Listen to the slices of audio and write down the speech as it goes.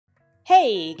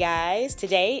Hey guys,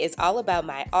 today is all about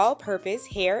my all-purpose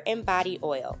hair and body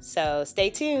oil, so stay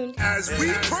tuned. As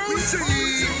we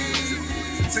proceed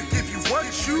to give you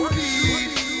what you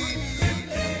need.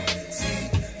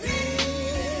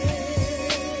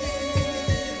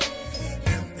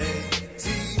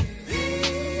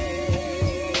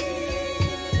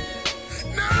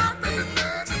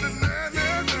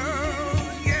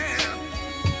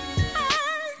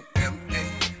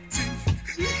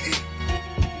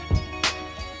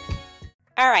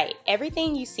 Alright,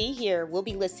 everything you see here will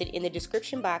be listed in the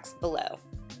description box below.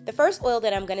 The first oil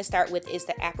that I'm going to start with is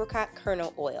the Apricot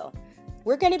Kernel Oil.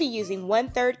 We're going to be using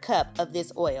 1/3 cup of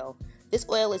this oil. This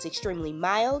oil is extremely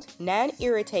mild,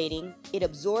 non-irritating, it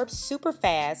absorbs super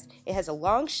fast, it has a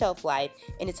long shelf life,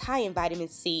 and it's high in vitamin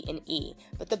C and E.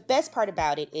 But the best part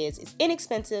about it is it's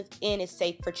inexpensive and it's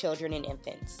safe for children and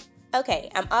infants.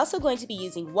 Okay, I'm also going to be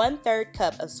using 1/3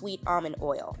 cup of Sweet Almond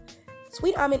Oil.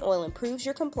 Sweet almond oil improves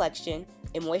your complexion,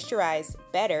 it moisturizes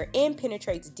better and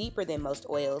penetrates deeper than most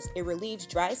oils. It relieves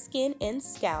dry skin and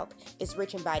scalp. It's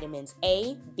rich in vitamins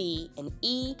A, B, and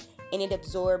E, and it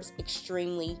absorbs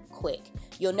extremely quick.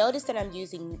 You'll notice that I'm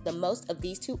using the most of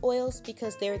these two oils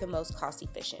because they're the most cost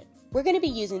efficient. We're going to be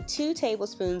using 2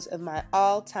 tablespoons of my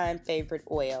all-time favorite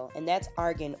oil, and that's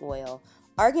Argan Oil.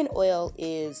 Argan Oil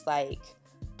is like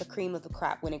the cream of the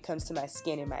crop when it comes to my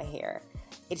skin and my hair.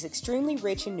 It's extremely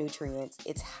rich in nutrients.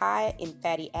 It's high in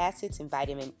fatty acids and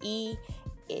vitamin E.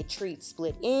 It treats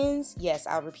split ends. Yes,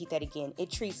 I'll repeat that again.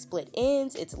 It treats split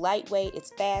ends. It's lightweight.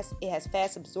 It's fast. It has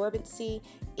fast absorbency.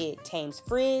 It tames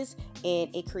frizz.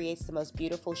 And it creates the most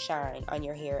beautiful shine on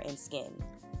your hair and skin.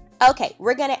 Okay,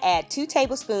 we're going to add 2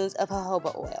 tablespoons of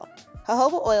jojoba oil.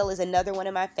 Jojoba oil is another one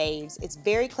of my faves. It's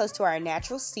very close to our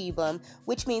natural sebum,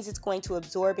 which means it's going to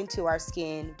absorb into our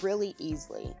skin really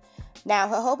easily. Now,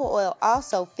 jojoba oil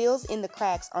also fills in the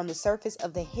cracks on the surface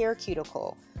of the hair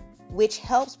cuticle, which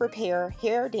helps repair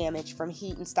hair damage from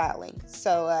heat and styling.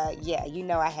 So, yeah, you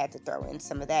know I had to throw in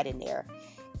some of that in there.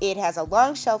 It has a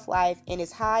long shelf life and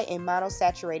is high in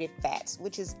monosaturated fats,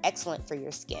 which is excellent for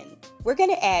your skin. We're going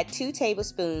to add 2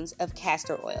 tablespoons of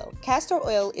castor oil. Castor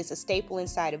oil is a staple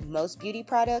inside of most beauty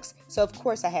products, so of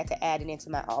course I had to add it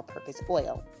into my all-purpose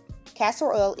oil.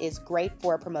 Castor oil is great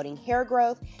for promoting hair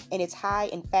growth, and it's high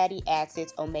in fatty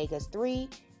acids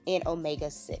omega-3 and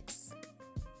omega-6.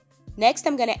 Next,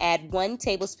 I'm going to add 1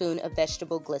 tablespoon of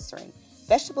vegetable glycerin.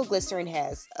 Vegetable glycerin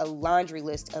has a laundry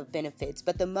list of benefits,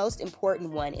 but the most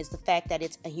important one is the fact that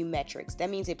it's a humetrix. That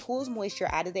means it pulls moisture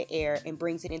out of the air and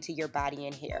brings it into your body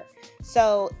and hair.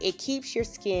 So it keeps your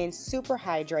skin super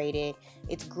hydrated.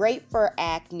 It's great for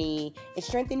acne. It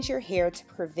strengthens your hair to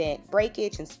prevent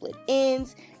breakage and split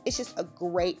ends. It's just a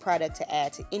great product to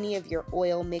add to any of your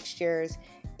oil mixtures.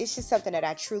 It's just something that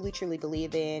I truly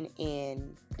believe in,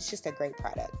 and it's just a great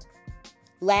product.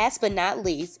 Last but not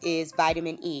least is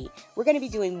vitamin E. We're going to be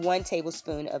doing 1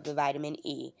 tablespoon of the vitamin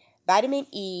E. Vitamin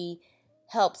E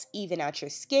helps even out your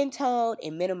skin tone.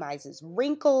 It minimizes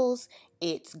wrinkles.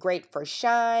 It's great for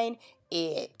shine.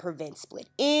 It prevents split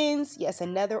ends. Yes,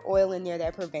 another oil in there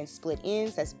that prevents split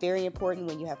ends. That's very important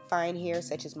when you have fine hair,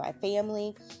 such as my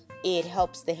family. It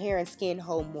helps the hair and skin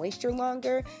hold moisture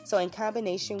longer. So in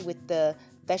combination with the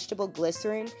vegetable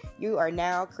glycerin, you are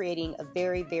now creating a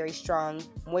very strong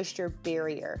moisture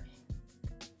barrier.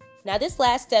 Now this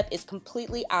last step is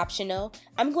completely optional.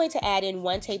 I'm going to add in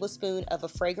 1 tablespoon of a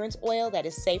fragrance oil that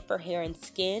is safe for hair and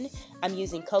skin. I'm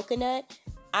using coconut.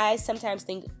 I sometimes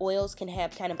think oils can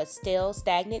have kind of a stale,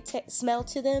 stagnant smell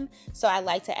to them, so I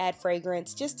like to add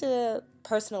fragrance just to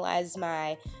personalize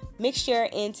my mixture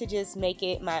and to just make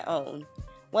it my own.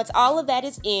 Once all of that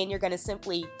is in, you're going to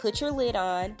simply put your lid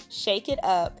on, shake it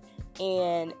up,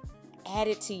 and add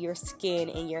it to your skin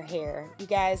and your hair. You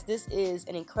guys, this is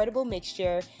an incredible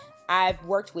mixture. I've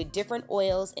worked with different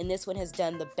oils, and this one has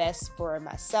done the best for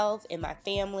myself and my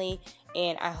family,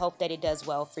 and I hope that it does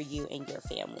well for you and your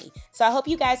family. So I hope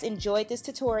you guys enjoyed this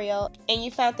tutorial and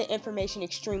you found the information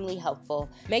extremely helpful.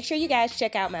 Make sure you guys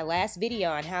check out my last video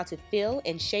on how to fill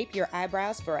and shape your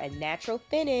eyebrows for a natural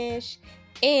finish.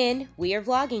 And we are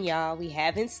vlogging, y'all. We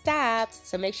haven't stopped.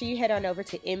 So make sure you head on over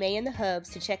to MA in the Hubs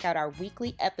to check out our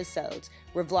weekly episodes.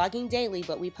 We're vlogging daily,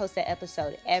 but we post that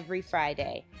episode every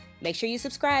Friday. Make sure you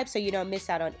subscribe so you don't miss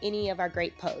out on any of our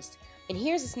great posts. And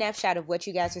here's a snapshot of what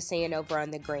you guys are saying over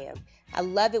on the gram. I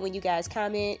love it when you guys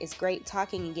comment. It's great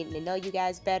talking and getting to know you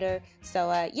guys better.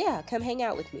 So yeah, come hang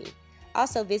out with me.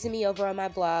 Also, visit me over on my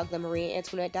blog,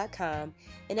 MariaAntoinette.com.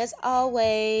 And as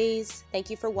always, thank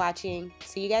you for watching.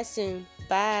 See you guys soon.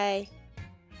 Bye.